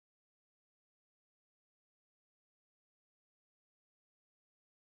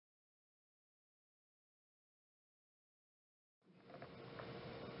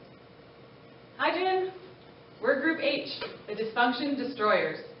Imagine we're Group H, the Dysfunction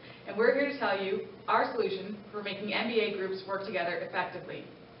Destroyers, and we're here to tell you our solution for making MBA groups work together effectively.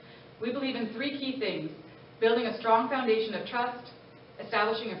 We believe in three key things: building a strong foundation of trust,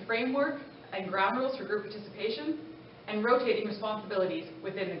 establishing a framework and ground rules for group participation, and rotating responsibilities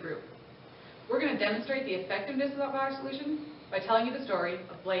within the group. We're going to demonstrate the effectiveness of our solution by telling you the story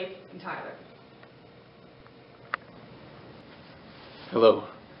of Blake and Tyler. Hello,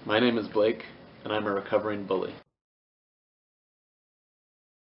 my name is Blake, and I'm a recovering bully.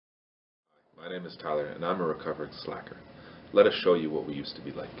 My name is Tyler, and I'm a recovering slacker. Let us show you what we used to be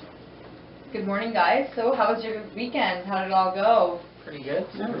like. Good morning, guys. So how was your weekend? How did it all go? Pretty good.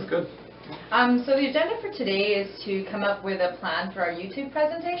 Yeah, it was good. So the agenda for today is to come up with a plan for our YouTube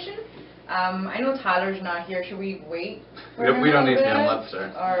presentation. I know Tyler's not here. Should we wait for him? We don't need bit? him. Let's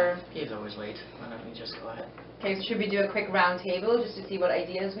start. Or He's always late. Why don't we just go ahead? okay, so should we do a quick round table just to see what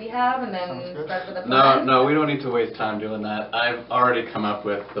ideas we have and then start with the plan? No, we don't need to waste time doing that. I've already come up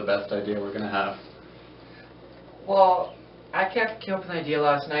with the best idea we're going to have. Well, I came up with an idea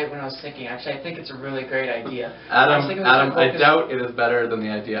last night when I was thinking. Actually, I think it's a really great idea. Adam, I doubt it is better than the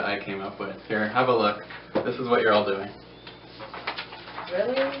idea I came up with. Here, have a look. This is what you're all doing.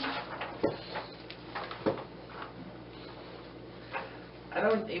 Really? I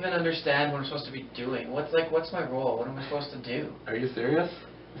don't even understand what I'm supposed to be doing. What's my role? What am I supposed to do? Are you serious?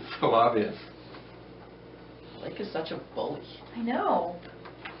 It's so obvious. Blake is such a bully. I know.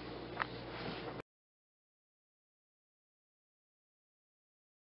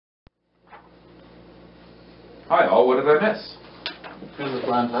 Hi all, what did I miss? Here's the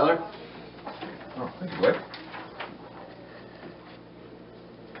plan, Tyler. Oh, thank you, Blake.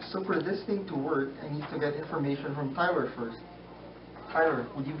 So for this thing to work, I need to get information from Tyler first. Tyler,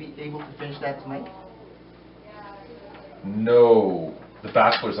 would you be able to finish that tonight? No, the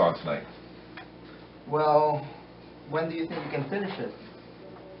Bachelor's on tonight. Well, when do you think you can finish it?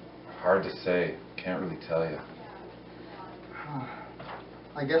 Hard to say, can't really tell you.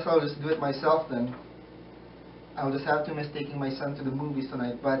 I guess I'll just do it myself then. I'll just have to miss taking my son to the movies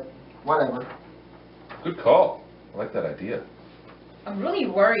tonight, but whatever. Good call. I like that idea. I'm really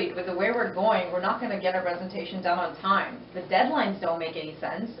worried with the way we're going. We're not going to get our presentation done on time. The deadlines don't make any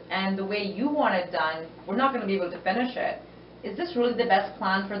sense, and the way you want it done, we're not going to be able to finish it. Is this really the best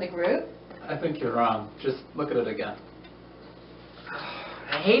plan for the group? I think you're wrong. Just look at it again.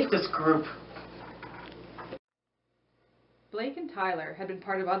 I hate this group. Blake and Tyler had been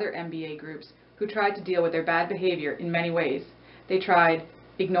part of other MBA groups who tried to deal with their bad behavior in many ways. They tried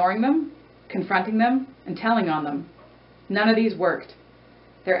ignoring them, confronting them, and telling on them. None of these worked.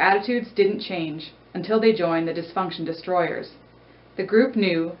 Their attitudes didn't change until they joined the Dysfunction Destroyers. The group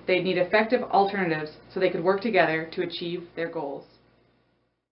knew they'd need effective alternatives so they could work together to achieve their goals.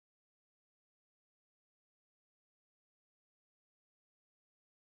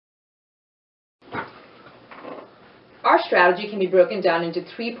 Our strategy can be broken down into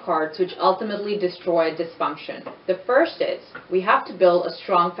three parts which ultimately destroy dysfunction. The first is we have to build a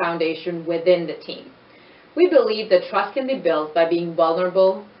strong foundation within the team. We believe that trust can be built by being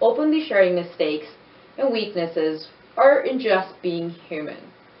vulnerable, openly sharing mistakes and weaknesses, or in just being human.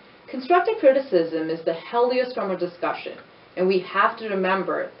 Constructive criticism is the healthiest form of discussion, and we have to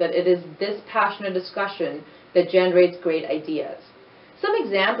remember that it is this passionate discussion that generates great ideas. Some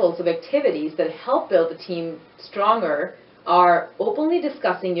examples of activities that help build the team stronger are openly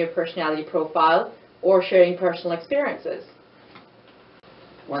discussing your personality profile or sharing personal experiences.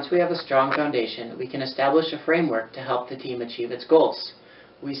 Once we have a strong foundation, we can establish a framework to help the team achieve its goals.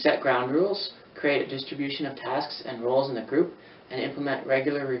 We set ground rules, create a distribution of tasks and roles in the group, and implement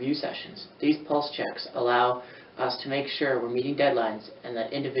regular review sessions. These pulse checks allow us to make sure we're meeting deadlines and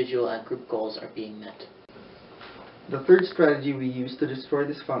that individual and group goals are being met. The third strategy we use to destroy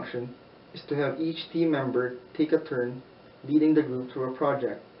dysfunction is to have each team member take a turn leading the group through a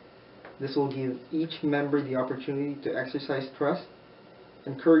project. This will give each member the opportunity to exercise trust,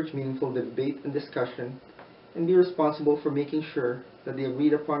 encourage meaningful debate and discussion, and be responsible for making sure that the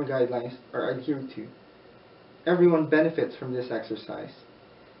agreed upon guidelines are adhered to. Everyone benefits from this exercise.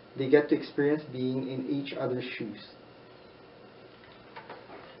 They get to experience being in each other's shoes.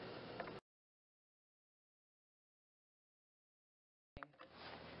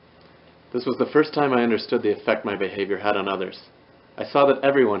 This was the first time I understood the effect my behavior had on others. I saw that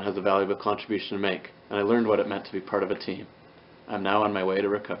everyone has a valuable contribution to make, and I learned what it meant to be part of a team. I'm now on my way to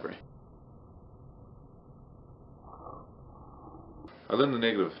recovery. I learned the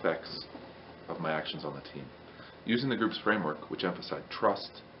negative effects of my actions on the team. Using the group's framework, which emphasized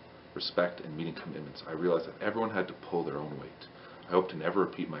trust, respect, and meeting commitments, I realized that everyone had to pull their own weight. I hope to never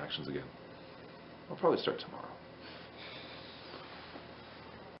repeat my actions again. I'll probably start tomorrow.